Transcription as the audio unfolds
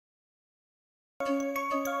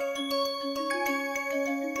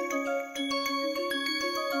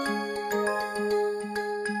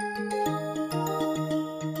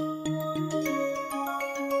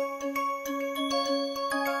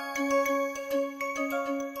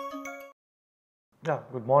Yeah,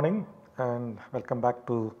 good morning and welcome back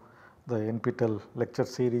to the NPTEL lecture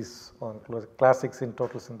series on classics in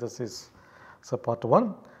total synthesis. So, part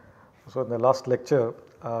 1. So, in the last lecture,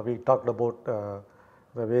 we talked about the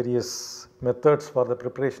various methods for the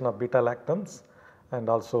preparation of beta lactams and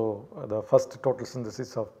also the first total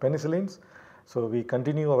synthesis of penicillins. So, we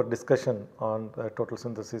continue our discussion on the total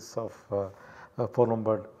synthesis of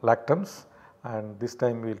 4-membered lactams, and this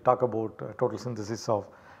time we will talk about total synthesis of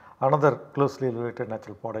another closely related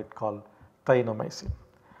natural product called thienamycin.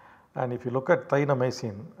 And if you look at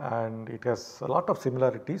thienamycin, and it has a lot of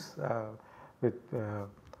similarities with the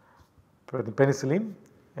penicillin,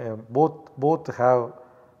 both have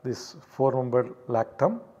this 4-membered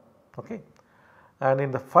lactam, okay. And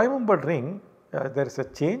in the 5-membered ring there is a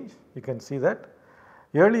change. You can see that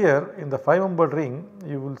earlier in the 5-membered ring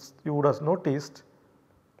you would have noticed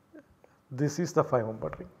this is the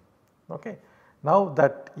 5-membered ring, okay. Now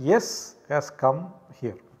that S has come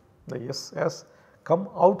here, the S has come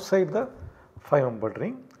outside the 5-membered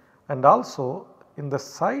ring, and also in the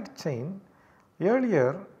side chain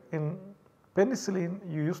earlier in penicillin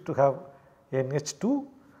you used to have NH2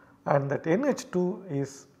 and that NH2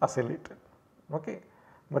 is acylated, okay.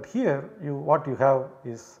 But here what you have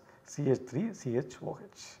is CH3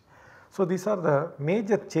 CHOH. So, these are the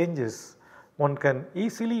major changes one can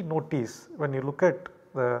easily notice when you look at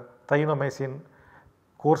the thienamycin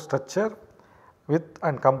core structure with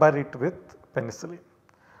and compare it with penicillin.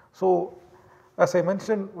 So, as I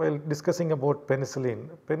mentioned while discussing about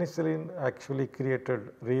penicillin actually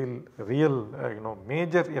created real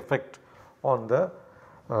major effect on the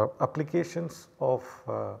applications of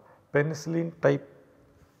penicillin type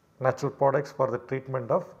natural products for the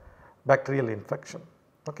treatment of bacterial infection,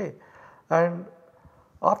 okay. And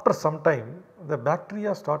after some time the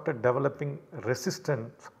bacteria started developing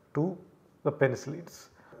resistance to the penicillins.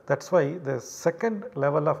 That is why the second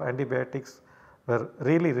level of antibiotics were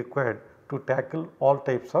really required to tackle all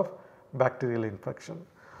types of bacterial infection.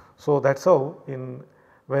 So, that is how when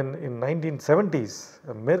in 1970s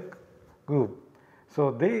a Merck group,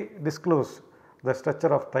 so they disclosed the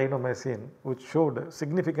structure of thienamycin which showed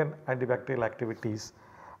significant antibacterial activities,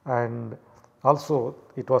 and also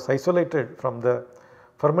it was isolated from the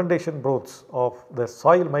fermentation broths of the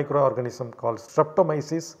soil microorganism called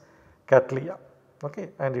Streptomyces cattleya, okay,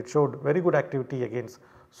 and it showed very good activity against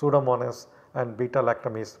Pseudomonas and beta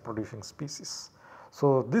lactamase producing species.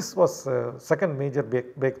 So, this was second major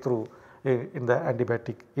breakthrough in the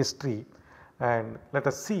antibiotic history, and let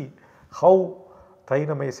us see how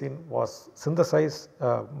thienamycin was synthesized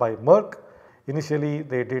by Merck. Initially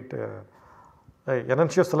they did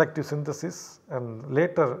enantioselective synthesis, and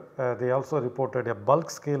later they also reported a bulk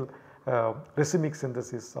scale racemic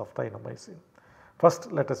synthesis of thienamycin.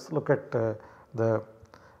 First let us look at the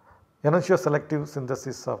enantioselective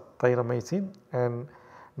synthesis of thienamycin, and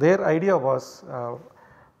their idea was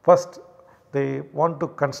first they want to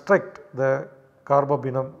construct the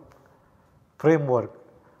carbapenem framework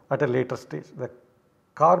at a later stage. The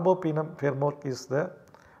carbapenem framework is the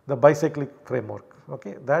bicyclic framework,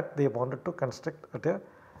 okay, that they wanted to construct at a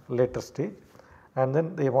later stage, and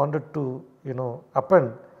then they wanted to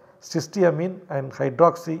append cysteamine and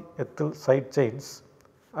hydroxyethyl side chains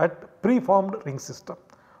at preformed ring system.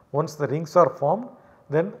 Once the rings are formed,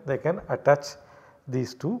 then they can attach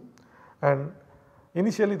these two, and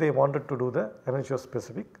initially they wanted to do the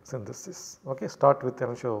enantiospecific synthesis, okay, start with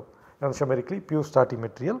enantiomerically pure starting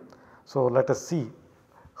material. So, let us see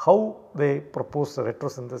how they proposed the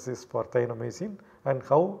retrosynthesis for thienamycin and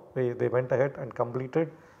how they went ahead and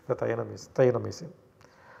completed the thienamycin.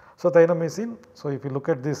 So, thienamycin, so if you look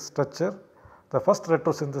at this structure, the first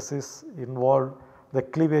retrosynthesis involved the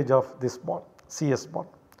cleavage of this bond, CS bond.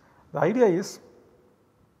 The idea is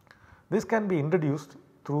this can be introduced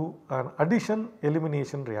through an addition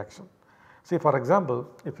elimination reaction. See, for example,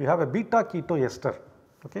 if you have a beta keto ester,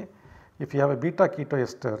 okay, if you have a beta keto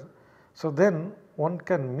ester, so then one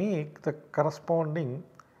can make the corresponding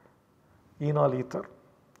enol ether.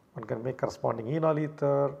 One can make corresponding enol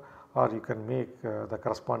ether, or you can make the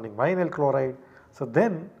corresponding vinyl chloride. So,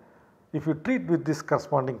 then if you treat with this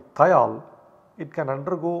corresponding thiol, it can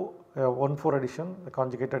undergo 1,4 addition, the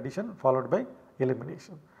conjugate addition followed by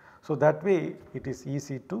elimination. So, that way it is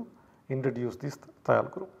easy to introduce this thiol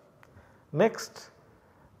group. Next,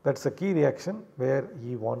 that is a key reaction where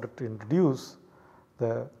he wanted to introduce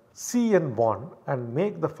the CN bond and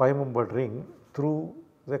make the 5-membered ring through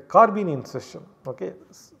the carbene insertion, okay,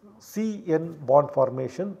 CN bond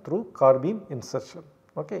formation through carbene insertion,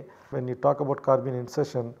 okay. When you talk about carbene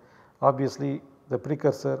insertion, obviously the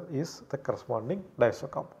precursor is the corresponding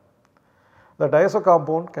diazo compound. The diazo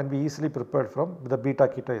compound can be easily prepared from the beta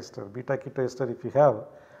keto ester. Beta keto ester if you have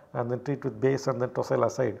and then treat with base and then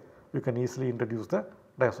tosylacide, you can easily introduce the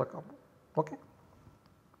diazo compound. Okay.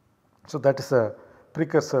 So, that is a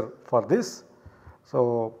precursor for this.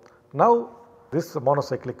 So, now this is a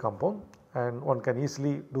monocyclic compound and one can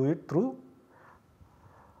easily do it through,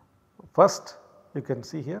 first you can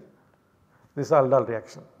see here this is aldol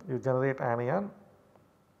reaction. You generate anion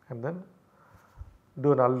and then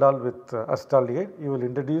do an aldol with acetaldehyde, you will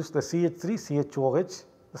introduce the CH3 CHOH,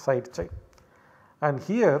 the side chain, and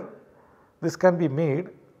here this can be made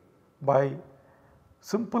by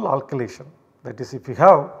simple alkylation. That is, if you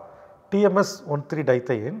have TMS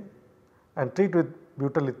 1,3-dithiene and treat with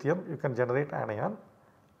butyl lithium, you can generate anion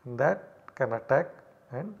and that can attack,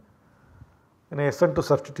 and in a SN2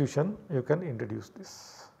 substitution you can introduce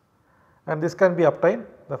this, and this can be obtained,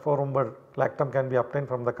 the 4-membered lactam can be obtained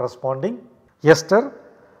from the corresponding ester,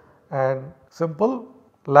 and simple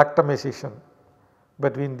lactamization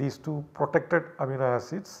between these two protected amino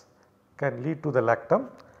acids can lead to the lactam,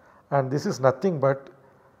 and this is nothing but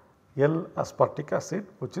L-aspartic acid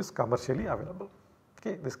which is commercially available.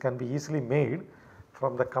 Okay. This can be easily made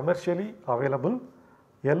from the commercially available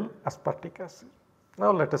L-aspartic acid.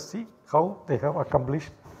 Now, let us see how they have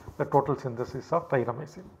accomplished the total synthesis of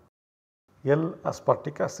thienamycin.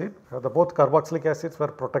 L-aspartic acid, the both carboxylic acids were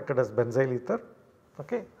protected as benzyl ether.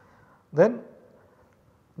 Okay. Then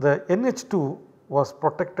the NH2 was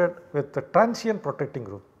protected with the transient protecting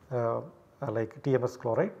group like TMS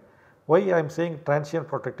chloride. Why I am saying transient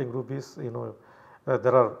protecting group is,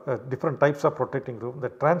 there are different types of protecting group. The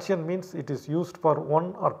transient means it is used for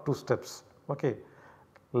 1 or 2 steps. Okay.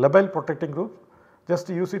 Labile protecting group, just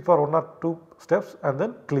use it for 1 or 2 steps and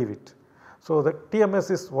then cleave it. So, the TMS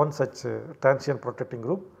is one such transient protecting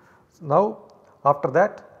group. Now, after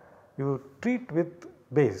that you treat with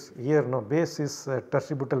base. Here base is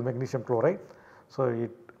tetrabutyl magnesium chloride. So,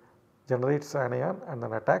 it generates anion and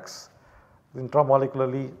then attacks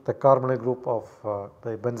intramolecularly the carbonyl group of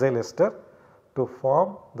the benzyl ester to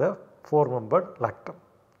form the 4-membered lactam.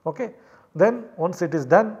 Okay. Then once it is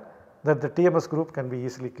done, then the TMS group can be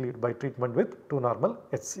easily cleared by treatment with 2-normal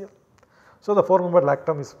HCl. So, the 4-membered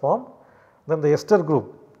lactam is formed, then the ester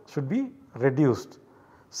group should be reduced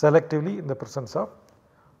selectively in the presence of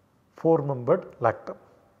 4-membered lactam.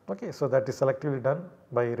 Okay. So, that is selectively done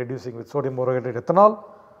by reducing with sodium borohydride ethanol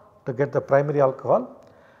to get the primary alcohol.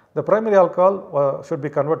 The primary alcohol should be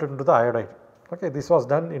converted into the iodide. Okay. This was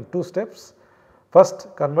done in 2 steps.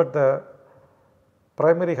 First, convert the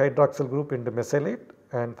primary hydroxyl group into mesylate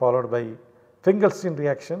and followed by Finkelstein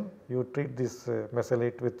reaction, you treat this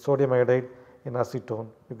mesylate with sodium iodide in acetone,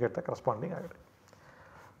 you get the corresponding iodide.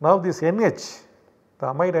 Now, this NH, the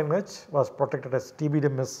amide NH was protected as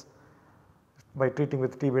TBDMS by treating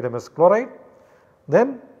with TBDMS chloride.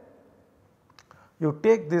 Then you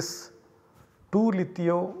take this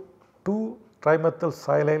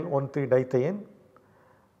 2-litho-2-trimethyl-silyl 1,3-dithiene,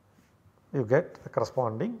 you get the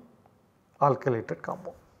corresponding alkylated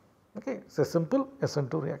compound. Okay. It is a simple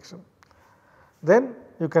SN2 reaction. Then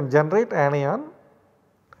you can generate anion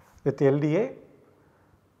with LDA,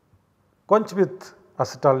 quench with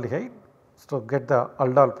acetaldehyde to get the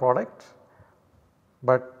aldol product,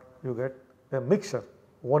 but you get a mixture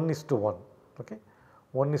 1:1. Okay.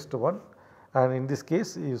 1:1, and in this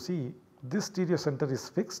case you see this stereo center is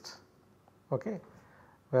fixed, okay,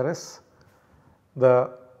 whereas the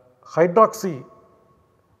hydroxy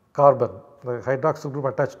carbon, the hydroxyl group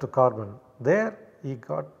attached to carbon, there he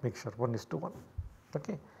got mixture 1:1.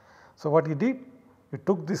 Okay. So, what he did, he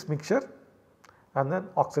took this mixture and then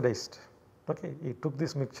oxidized. Okay. He took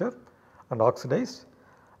this mixture and oxidized,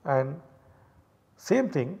 and same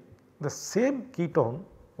thing, the same ketone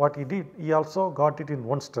what he did, he also got it in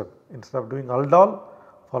one step. Instead of doing aldol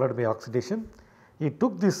followed by oxidation, he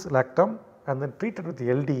took this lactam and then treated with the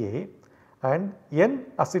LDA and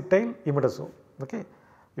N-acetyl imidazole. Okay.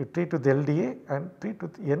 You treat with LDA and treat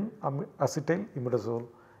with N-acetyl imidazole,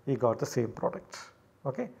 he got the same product.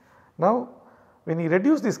 Okay. Now, when he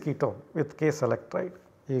reduced this ketone with K selectride,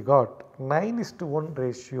 he got 9:1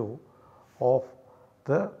 ratio of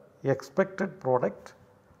the expected product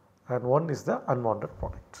and 1 is the unwanted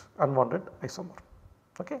product, unwanted isomer.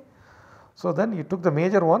 Okay. So, then he took the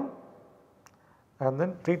major one and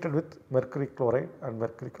then treated with mercury chloride and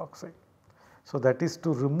mercuric oxide. So, that is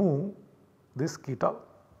to remove this ketol.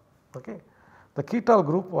 Okay. The ketol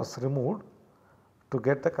group was removed to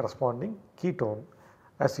get the corresponding ketone.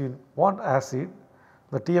 As you want acid,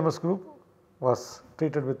 the TMS group was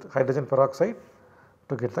treated with hydrogen peroxide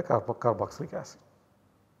to get the carboxylic acid.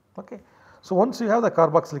 Okay. So, once you have the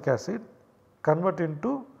carboxylic acid, convert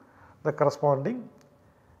into the corresponding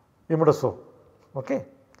imidazole. Okay.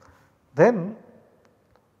 Then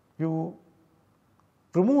you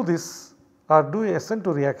remove this or do a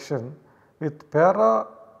SN2 reaction with para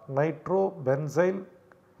nitrobenzyl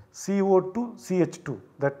CO2 CH2,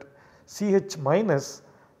 that CH minus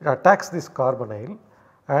attacks this carbonyl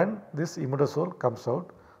and this imidazole comes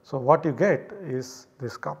out. So, what you get is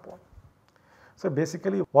this compound. So,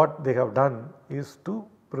 basically what they have done is to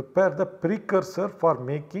prepare the precursor for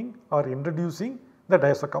making or introducing the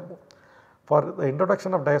diazo compound. For the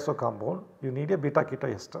introduction of diazo compound, you need a beta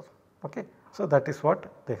keto ester. Okay. So, that is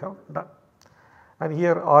what they have done, and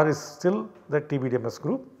here R is still the TBDMS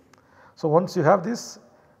group. So, once you have this,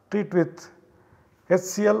 treat with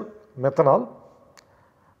HCl methanol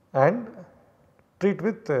and treat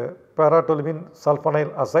with para-toluene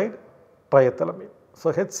sulfonyl azide triethylamine.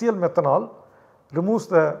 So, HCl methanol removes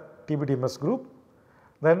the TBDMS group,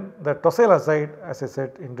 then the tosyl azide, as I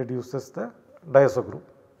said, introduces the diazo group.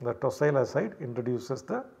 The tosyl azide introduces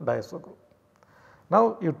the diazo group.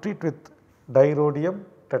 Now, you treat with dirhodium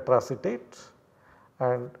tetraacetate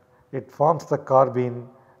and it forms the carbene,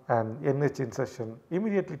 and NH insertion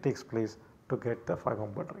immediately takes place to get the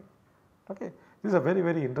 5-membered ring. Okay. This is a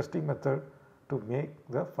very interesting method to make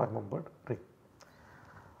the 5-membered ring.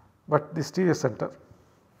 But the stereo center,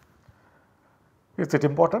 is it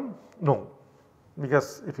important? No,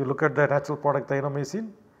 because if you look at the natural product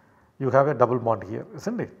thienamycin, you have a double bond here,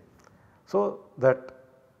 isn't it? So, that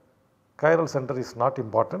chiral center is not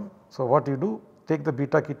important. So, what you do, take the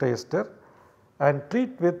beta keto ester and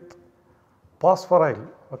treat with phosphoryl,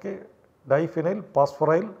 okay, diphenyl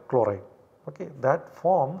phosphoryl chloride, okay, that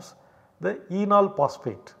forms the enol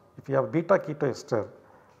phosphate. If you have beta keto ester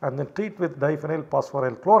and then treat with diphenyl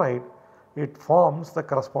phosphoryl chloride, it forms the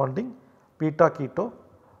corresponding beta keto,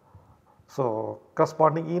 so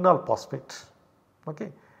corresponding enol phosphate.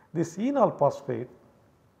 Okay. This enol phosphate,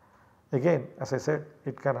 again as I said,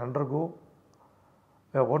 it can undergo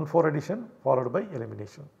a 1,4 addition followed by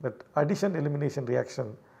elimination. That addition elimination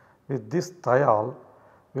reaction with this thiol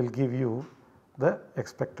will give you the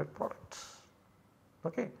expected product.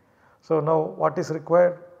 Okay. So, now what is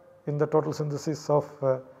required in the total synthesis of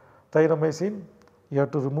thienamycin? You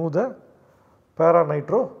have to remove the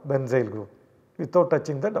para-nitrobenzyl group without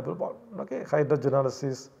touching the double bond. Okay.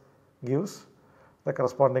 Hydrogenolysis gives the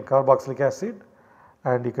corresponding carboxylic acid,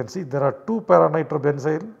 and you can see there are 2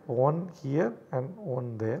 para-nitrobenzyl, one here and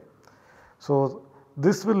one there. So,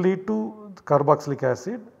 this will lead to carboxylic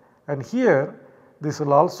acid, and here this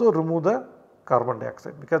will also remove the carbon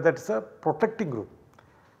dioxide, because that is a protecting group.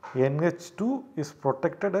 NH2 is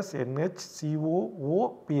protected as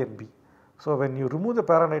NHCOO-PNB. So, when you remove the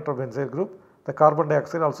para-nitrobenzyl group, the carbon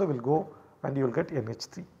dioxide also will go and you will get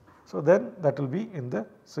NH3. So, then that will be in the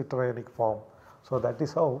citronanic form. So, that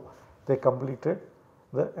is how they completed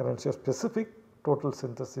the enantiomer specific total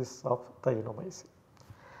synthesis of thienamycin.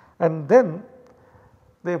 And then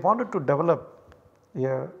they wanted to develop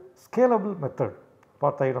a scalable method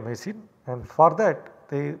for thienamycin, and for that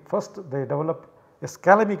they developed a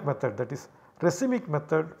scalamic method, that is racemic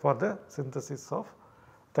method for the synthesis of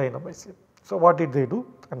thienamycin. So, what did they do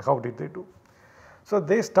and how did they do? So,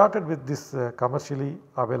 they started with this commercially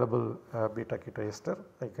available beta keto ester,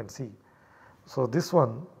 I can see. So, this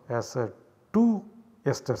one has 2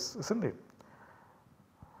 esters, isn't it?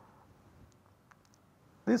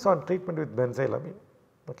 This on treatment with benzylamine,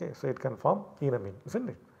 okay. So, it can form enamine, isn't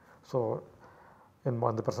it? So, in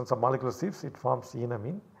the presence of molecular sieves, it forms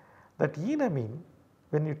enamine. That enamine,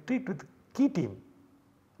 when you treat with ketene,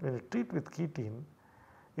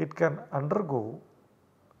 it can undergo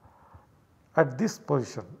at this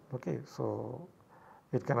position, okay. So,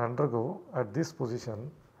 it can undergo at this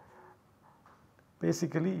position,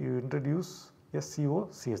 basically you introduce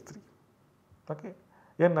SCOCH3, okay.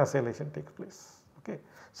 N acylation takes place, okay.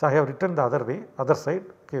 So, I have written the other way, other side,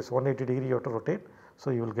 okay. So, 180 degree you have to rotate.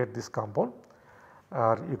 So, you will get this compound,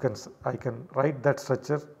 or I can write that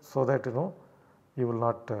structure so that you will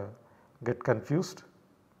not get confused,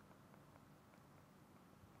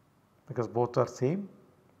 because both are same.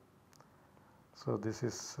 So, this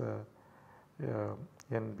is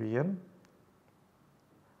NBN,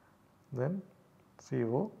 then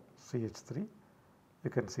COCH3, you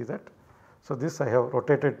can see that. So, this I have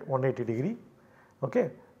rotated 180 degree.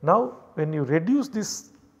 Okay. Now, when you reduce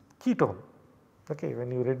this ketone, okay,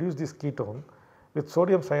 when you reduce this ketone with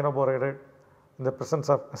sodium cyanoboride in the presence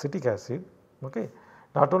of acetic acid, okay,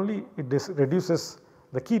 not only it reduces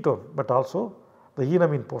the ketone, but also the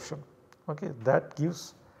enamine portion, okay, that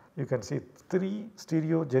gives, you can see 3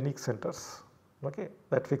 stereogenic centers, okay,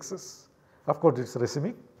 that fixes. Of course, it is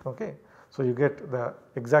racemic, okay. So, you get the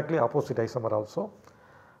exactly opposite isomer also.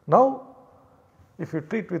 Now, if you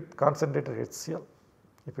treat with concentrated HCl,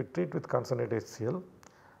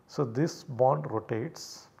 so this bond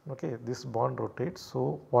rotates, okay, this bond rotates.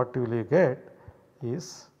 So, what you will get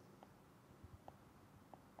is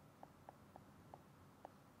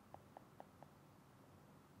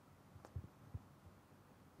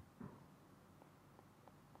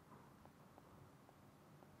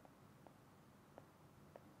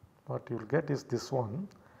this one,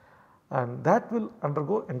 and that will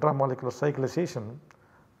undergo intramolecular cyclization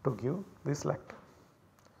to give this lactone.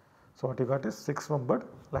 So, what you got is 6-membered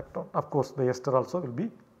lactone. Of course, the ester also will be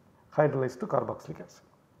hydrolyzed to carboxylic acid.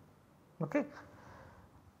 Okay.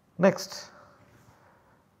 Next,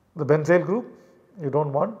 the benzyl group you do not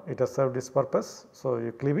want, it has served its purpose. So,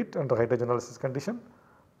 you cleave it under hydrogenolysis condition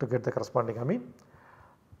to get the corresponding amine.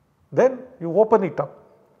 Then you open it up,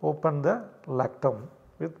 open the lactone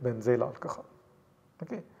with benzyl alcohol.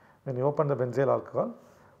 Okay. When you open the benzyl alcohol,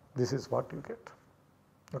 this is what you get.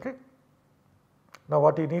 Okay. Now,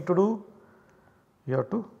 what you need to do? You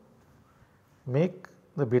have to make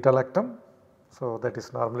the beta lactam. So, that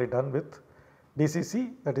is normally done with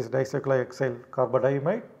DCC, that is dicyclohexyl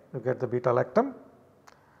carbodiamide, you get the beta lactam.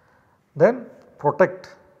 Then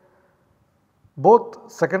protect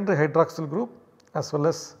both secondary hydroxyl group as well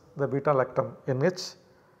as the beta lactam NH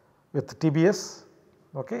with TBS.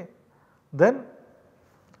 Okay. Then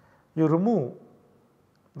you remove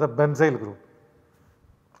the benzyl group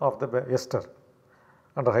of the ester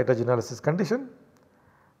under hydrogenolysis condition,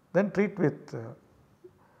 then treat with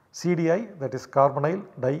CDI, that is carbonyl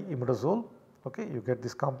diimidazole, okay, you get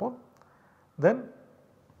this compound. Then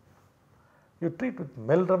you treat with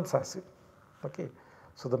Meldrum's acid. Okay.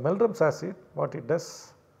 So, the Meldrum's acid, what it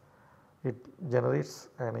does, it generates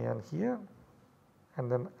an ion here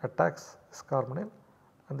and then attacks this carbonyl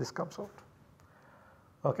and this comes out.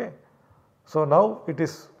 Okay. So, now it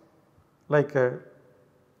is like a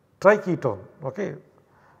triketone. Okay.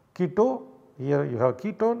 Keto, here you have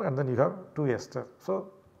ketone and then you have 2 ester.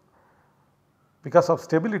 So, because of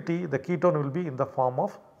stability, the ketone will be in the form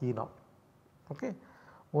of enol. Okay.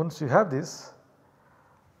 Once you have this,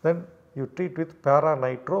 then you treat with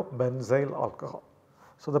para-nitrobenzyl alcohol.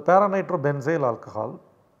 So, the para-nitrobenzyl alcohol,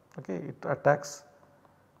 okay, it attacks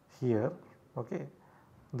here. Okay.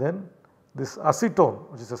 Then this acetone,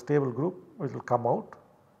 which is a stable group, it will come out.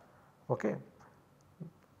 Okay.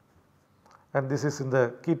 And this is in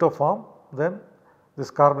the keto form, then this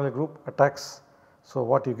carbonyl group attacks. So,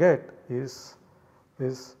 what you get is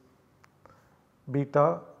this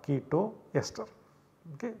beta keto ester.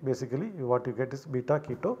 Okay. Basically, what you get is beta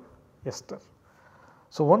keto ester.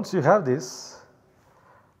 So, once you have this,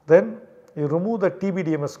 then you remove the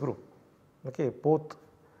TBDMS group. Okay. Both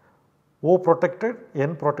O protected,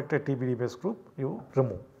 N protected TBDMS group you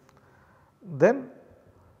remove. Then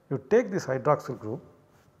you take this hydroxyl group,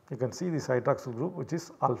 you can see this hydroxyl group which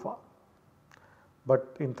is alpha,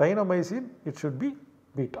 but in thienamycin it should be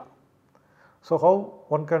beta. So, how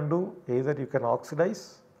one can do, either you can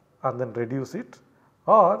oxidize and then reduce it,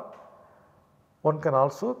 or one can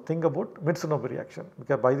also think about Mitsunobu reaction,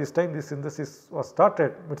 because by this time this synthesis was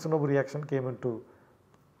started, Mitsunobu reaction came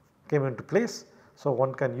into place. So,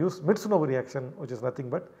 one can use Mitsunobu reaction, which is nothing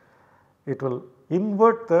but it will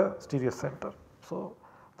invert the stereocenter. So,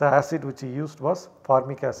 the acid which he used was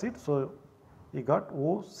formic acid. So, he got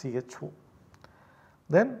OCHO.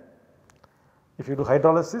 Then if you do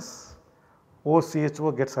hydrolysis,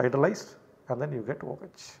 OCHO gets hydrolyzed and then you get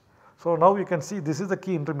OH. So, now you can see this is the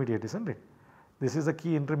key intermediate, is not it? This is the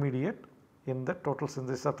key intermediate in the total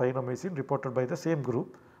synthesis of thienamycin reported by the same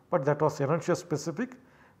group, but that was inertia specific.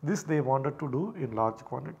 This they wanted to do in large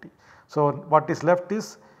quantity. So, what is left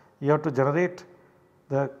is you have to generate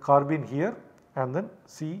the carbene here and then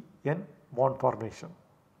CN bond formation.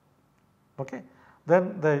 Okay.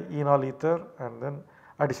 Then the enol ether and then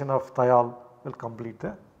addition of thiol will complete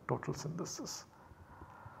the total synthesis.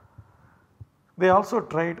 They also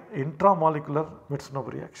tried intramolecular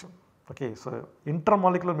Mitsunobu reaction. Okay. So,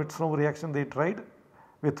 intramolecular Mitsunobu reaction they tried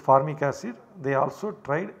with formic acid, they also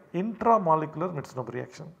tried intramolecular Mitsunobu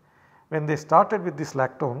reaction. When they started with this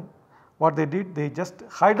lactone, what they did, they just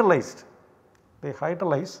hydrolyzed, they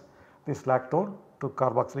hydrolyzed this lactone to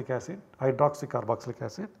carboxylic acid, hydroxycarboxylic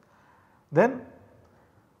acid. Then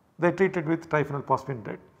they treated with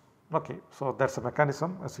triphenylphosphine. Okay. So, that is a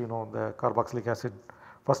mechanism, as you know, the carboxylic acid,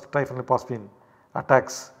 first triphenylphosphine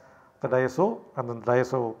attacks the diazo and then the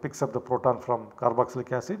diazo picks up the proton from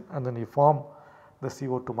carboxylic acid and then you form the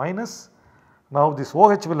CO2 minus. Now, this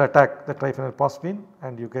OH will attack the triphenylphosphine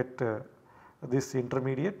and you get this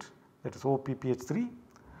intermediate, that is OPPH3,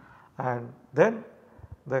 and then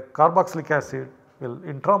the carboxylic acid will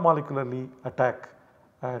intramolecularly attack,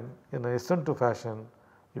 and in a SN2 fashion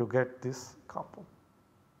you get this compound.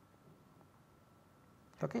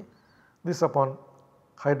 Okay. This upon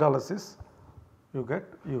hydrolysis you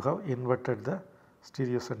have inverted the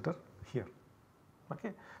stereocenter here.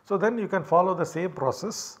 Okay. So, then you can follow the same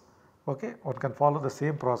process, okay. One can follow the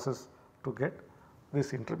same process to get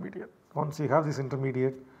this intermediate. Once you have this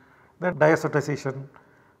intermediate, then diacetization,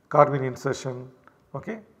 carbene insertion,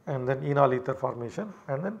 okay, and then enol ether formation,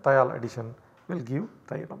 and then thiol addition will give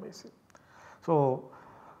thienamycin. So,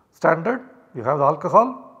 standard, you have the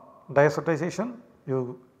alcohol, diacetization,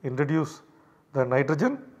 you introduce the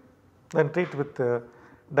nitrogen, then treat with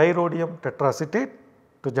dirhodium tetraacetate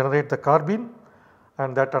to generate the carbene,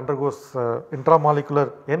 and that undergoes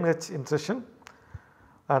intramolecular NH insertion,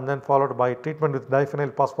 and then followed by treatment with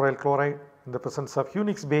diphenyl phosphoryl chloride in the presence of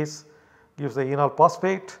Unix base gives the enol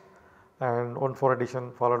phosphate, and 1,4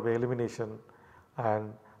 addition followed by elimination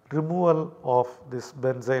and removal of this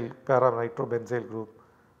benzyl para-nitrobenzyl group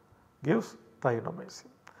gives thienamycin.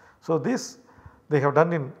 So, this they have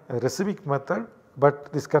done in a racemic method,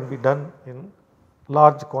 but this can be done in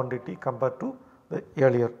large quantity compared to the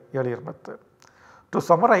earlier method. To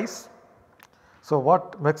summarize, so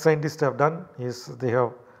what Merck scientists have done is they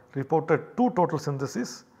have reported 2 total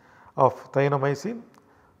syntheses of thienamycin.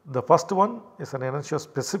 The first one is an enantiomer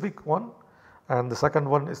specific one, and the second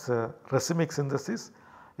one is a racemic synthesis.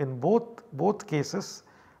 In both cases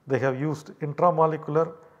they have used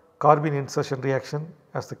intramolecular carbene insertion reaction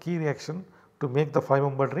as the key reaction to make the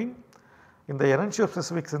 5-membered ring. In the enantiomer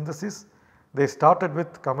specific synthesis, they started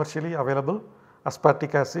with commercially available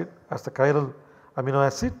aspartic acid as the chiral amino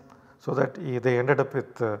acid, so that they ended up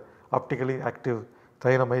with optically active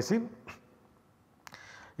thienamycin.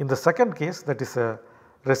 In the second case, that is a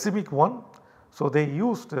racemic one, so they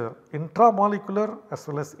used intramolecular as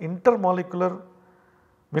well as intermolecular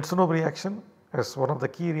Mitsunov reaction as one of the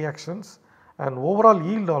key reactions, and overall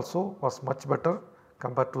yield also was much better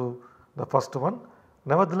compared to the first one.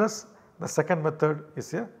 Nevertheless, the second method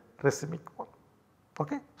is a racemic one.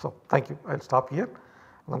 Okay. So, thank you. I will stop here,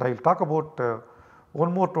 and I will talk about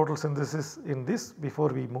one more total synthesis in this before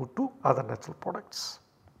we move to other natural products.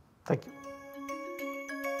 Thank you.